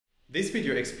This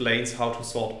video explains how to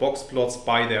sort box plots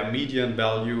by their median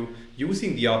value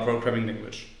using the R programming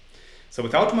language. So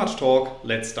without too much talk,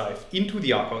 let's dive into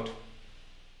the R code.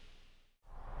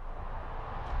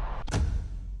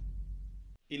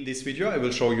 In this video I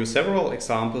will show you several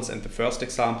examples, and the first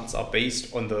examples are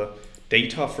based on the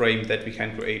data frame that we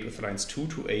can create with lines 2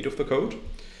 to 8 of the code.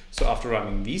 So after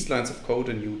running these lines of code,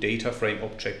 a new data frame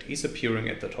object is appearing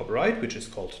at the top right, which is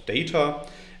called data,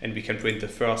 and we can print the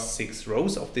first 6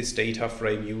 rows of this data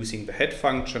frame using the head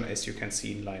function, as you can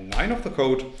see in line 9 of the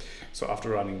code. So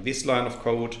after running this line of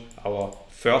code, our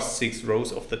first 6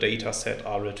 rows of the data set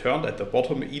are returned at the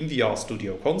bottom in the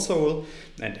RStudio console,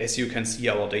 and as you can see,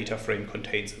 our data frame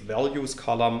contains a values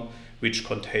column which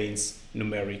contains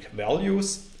numeric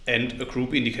values and a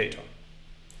group indicator.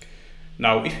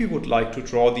 Now, if we would like to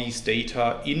draw these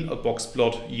data in a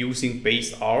boxplot using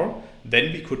base R,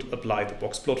 then we could apply the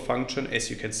boxplot function,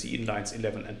 as you can see in lines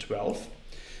 11 and 12.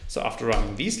 So after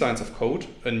running these lines of code,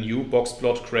 a new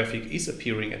boxplot graphic is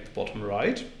appearing at the bottom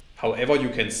right. However, you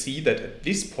can see that at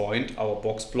this point our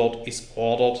boxplot is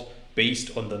ordered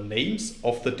based on the names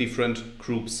of the different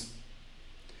groups.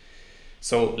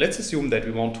 So let's assume that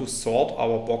we want to sort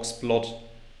our boxplot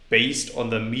based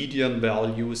on the median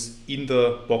values in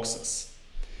the boxes.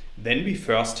 Then we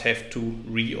first have to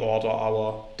reorder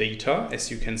our data,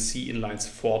 as you can see in lines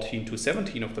 14 to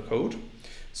 17 of the code.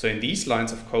 So in these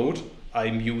lines of code,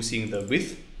 I'm using the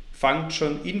with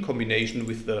function in combination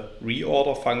with the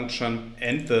reorder function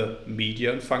and the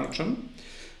median function.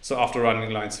 So after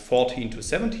running lines 14 to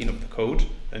 17 of the code,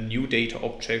 a new data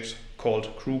object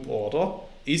called group order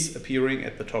is appearing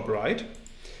at the top right.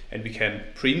 And we can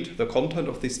print the content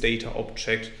of this data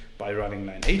object by running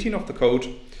line 18 of the code.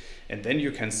 And then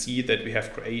you can see that we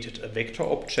have created a vector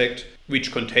object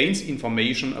which contains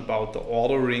information about the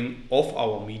ordering of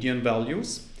our median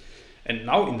values. And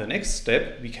now in the next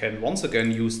step, we can once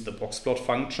again use the boxplot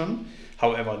function.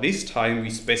 However, this time we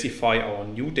specify our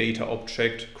new data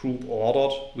object group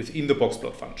ordered within the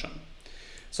boxplot function.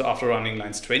 So after running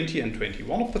lines 20 and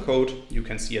 21 of the code, you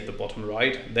can see at the bottom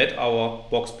right that our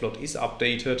boxplot is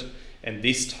updated, and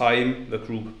this time the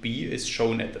group B is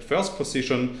shown at the first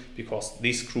position because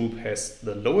this group has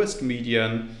the lowest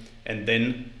median, and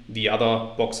then the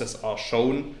other boxes are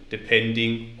shown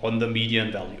depending on the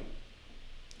median value.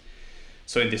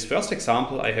 So in this first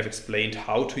example, I have explained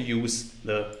how to use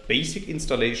the basic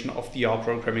installation of the R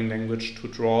programming language to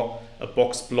draw a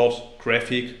boxplot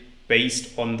graphic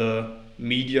based on the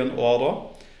median order.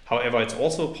 However, it's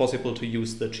also possible to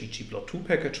use the ggplot2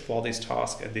 package for this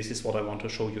task, and this is what I want to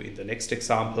show you in the next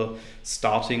example,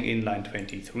 starting in line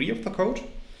 23 of the code.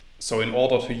 So in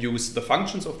order to use the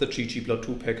functions of the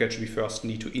ggplot2 package, we first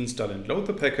need to install and load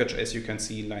the package, as you can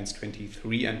see in lines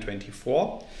 23 and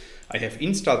 24. I have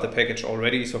installed the package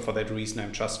already, so for that reason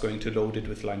I'm just going to load it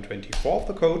with line 24 of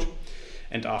the code.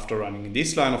 And after running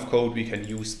this line of code, we can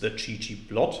use the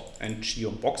ggplot and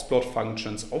boxplot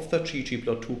functions of the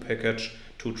ggplot2 package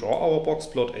to draw our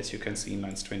boxplot, as you can see in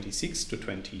lines 26 to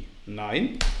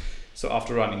 29. So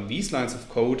after running these lines of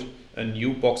code, a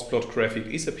new boxplot graphic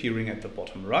is appearing at the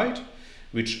bottom right,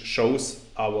 which shows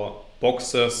our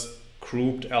boxes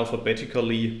grouped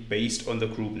alphabetically based on the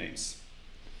group names.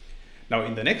 Now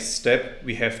in the next step,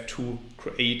 we have to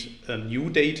create a new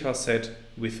data set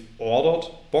with ordered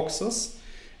boxes.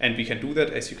 And we can do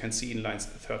that, as you can see in lines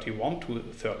 31 to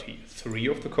 33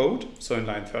 of the code. So in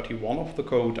line 31 of the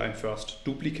code, I'm first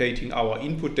duplicating our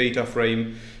input data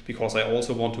frame because I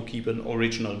also want to keep an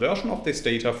original version of this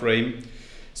data frame.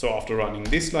 So after running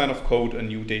this line of code, a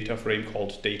new data frame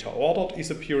called data ordered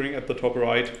is appearing at the top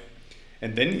right.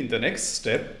 And then in the next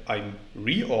step, I'm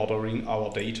reordering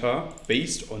our data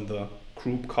based on the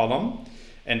group column,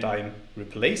 and I'm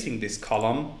replacing this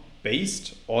column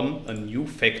based on a new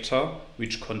factor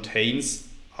which contains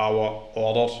our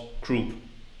ordered group.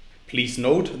 Please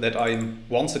note that I'm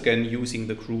once again using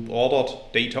the group ordered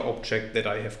data object that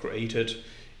I have created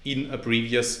in a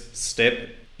previous step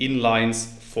in lines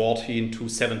 14 to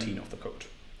 17 of the code.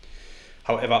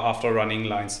 However, after running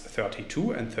lines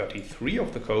 32 and 33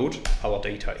 of the code, our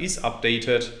data is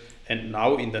updated, and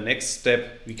now in the next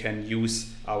step we can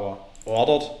use our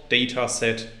ordered data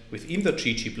set within the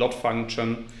ggplot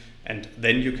function. And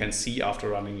then you can see after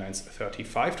running lines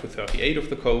 35 to 38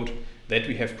 of the code that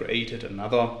we have created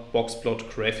another boxplot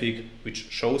graphic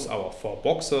which shows our 4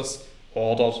 boxes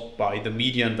ordered by the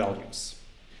median values.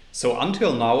 So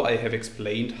until now I have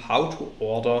explained how to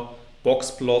order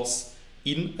boxplots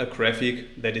in a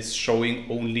graphic that is showing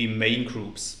only main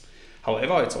groups.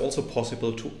 However, it's also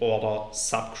possible to order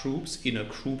subgroups in a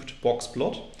grouped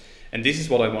boxplot. And this is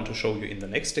what I want to show you in the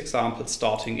next example,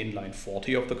 starting in line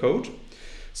 40 of the code.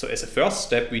 So as a first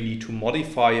step, we need to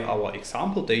modify our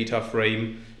example data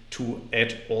frame to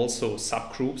add also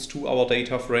subgroups to our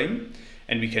data frame.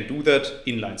 And we can do that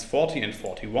in lines 40 and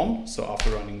 41. So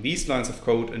after running these lines of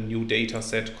code, a new data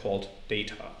set called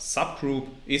data subgroup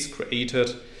is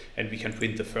created. And we can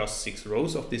print the first 6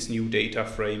 rows of this new data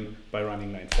frame by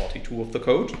running line 42 of the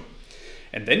code.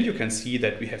 And then you can see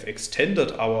that we have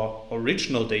extended our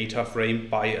original data frame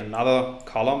by another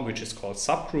column, which is called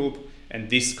subgroup. And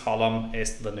this column,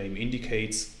 as the name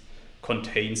indicates,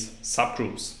 contains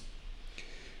subgroups.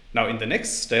 Now in the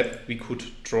next step, we could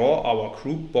draw our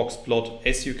group box plot,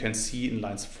 as you can see in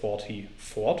lines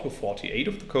 44 to 48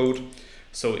 of the code.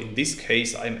 So in this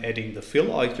case, I'm adding the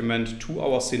fill argument to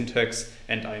our syntax,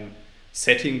 and I'm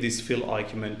setting this fill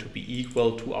argument to be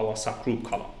equal to our subgroup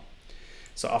column.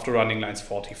 So after running lines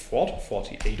 44 to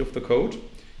 48 of the code,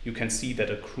 you can see that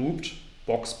a grouped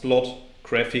box plot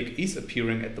graphic is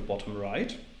appearing at the bottom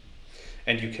right.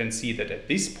 And you can see that at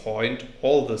this point,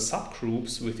 all the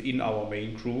subgroups within our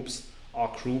main groups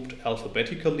are grouped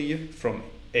alphabetically from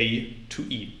A to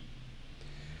E.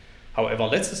 However,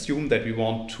 let's assume that we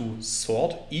want to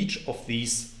sort each of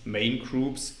these main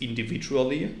groups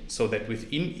individually, so that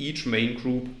within each main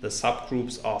group, the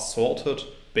subgroups are sorted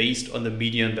based on the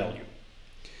median value.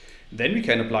 Then we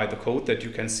can apply the code that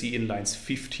you can see in lines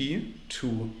 50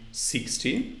 to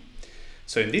 60.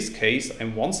 So in this case,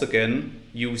 I'm once again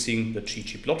using the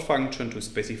ggplot function to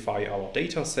specify our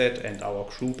data set and our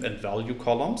group and value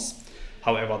columns.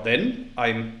 However, then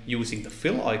I'm using the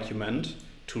fill argument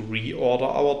to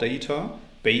reorder our data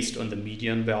based on the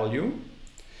median value.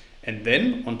 And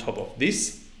then on top of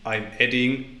this, I'm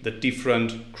adding the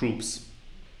different groups.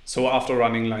 So after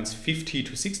running lines 50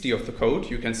 to 60 of the code,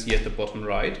 you can see at the bottom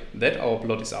right that our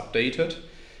plot is updated.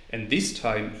 And this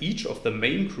time, each of the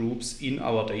main groups in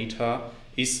our data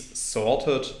is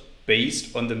sorted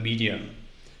based on the median.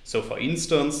 So for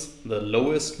instance, the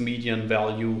lowest median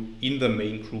value in the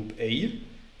main group A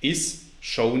is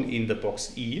shown in the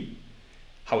box E.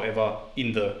 However,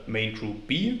 in the main group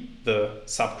B, the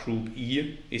subgroup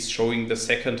E is showing the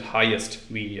second highest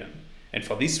median. And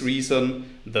for this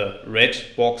reason, the red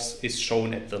box is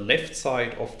shown at the left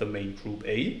side of the main group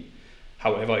A.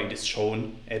 However, it is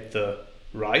shown at the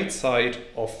right side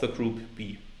of the group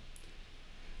B.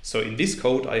 So in this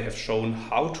code, I have shown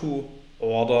how to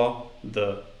order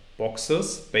the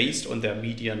boxes based on their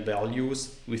median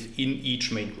values within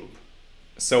each main group.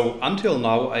 So until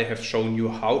now, I have shown you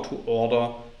how to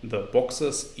order the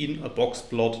boxes in a box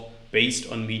plot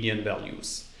based on median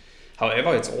values.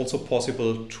 However, it's also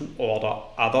possible to order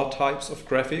other types of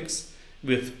graphics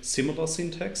with similar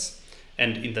syntax.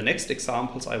 And in the next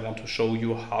examples, I want to show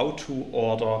you how to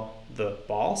order the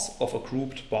bars of a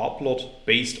grouped bar plot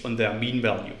based on their mean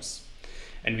values.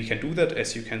 And we can do that,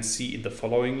 as you can see in the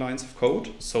following lines of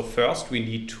code. So first we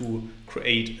need to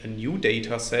create a new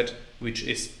data set, which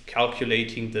is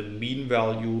calculating the mean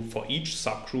value for each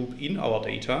subgroup in our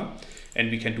data. And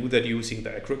we can do that using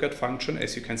the aggregate function,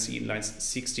 as you can see in lines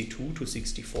 62 to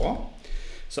 64.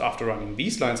 So after running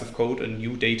these lines of code, a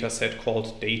new data set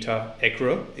called data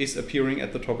aggr is appearing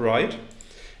at the top right.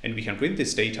 And we can print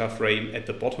this data frame at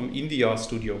the bottom in the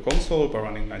RStudio console by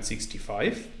running line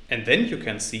 65. And then you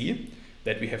can see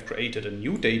that we have created a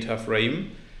new data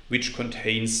frame which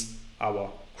contains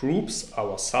our groups,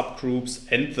 our subgroups,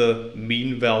 and the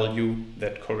mean value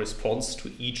that corresponds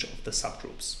to each of the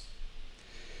subgroups.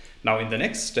 Now in the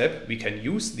next step, we can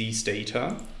use these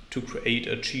data to create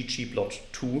a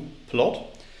ggplot2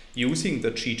 plot using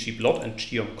the ggplot and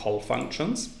geom_col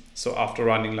functions. So after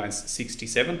running lines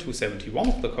 67 to 71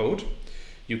 of the code,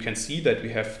 you can see that we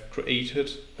have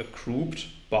created a grouped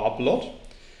bar plot.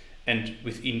 And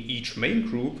within each main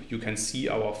group, you can see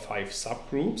our 5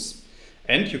 subgroups.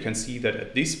 And you can see that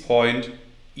at this point,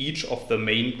 each of the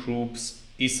main groups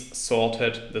is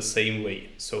sorted the same way.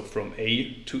 So from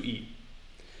A to E.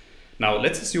 Now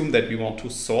let's assume that we want to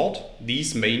sort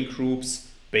these main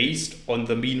groups based on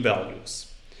the mean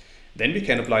values. Then we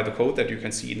can apply the code that you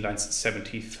can see in lines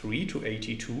 73 to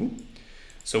 82.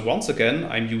 So once again,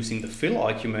 I'm using the fill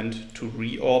argument to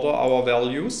reorder our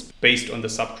values based on the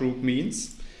subgroup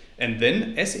means. And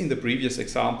then, as in the previous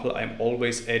example, I'm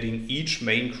always adding each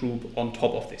main group on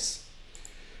top of this.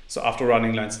 So after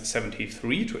running lines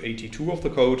 73 to 82 of the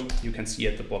code, you can see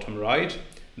at the bottom right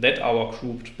that our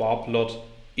grouped bar plot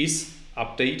is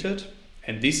updated.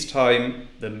 And this time,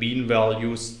 the mean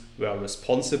values were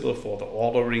responsible for the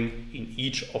ordering in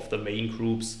each of the main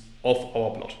groups of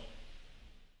our plot.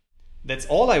 That's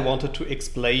all I wanted to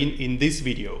explain in this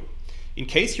video. In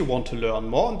case you want to learn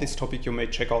more on this topic, you may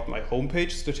check out my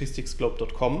homepage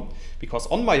statisticsglobe.com, because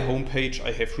on my homepage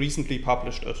I have recently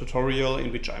published a tutorial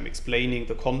in which I'm explaining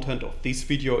the content of this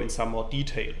video in some more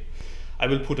detail. I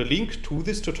will put a link to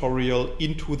this tutorial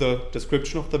into the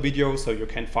description of the video so you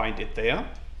can find it there.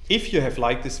 If you have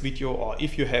liked this video or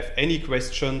if you have any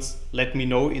questions, let me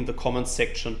know in the comments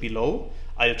section below.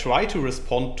 I'll try to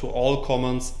respond to all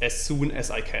comments as soon as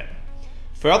I can.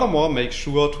 Furthermore, make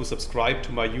sure to subscribe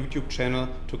to my YouTube channel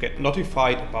to get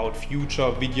notified about future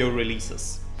video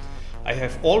releases. I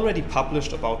have already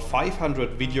published about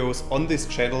 500 videos on this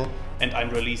channel and I'm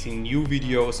releasing new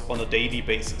videos on a daily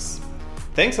basis.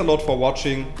 Thanks a lot for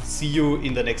watching. See you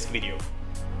in the next video.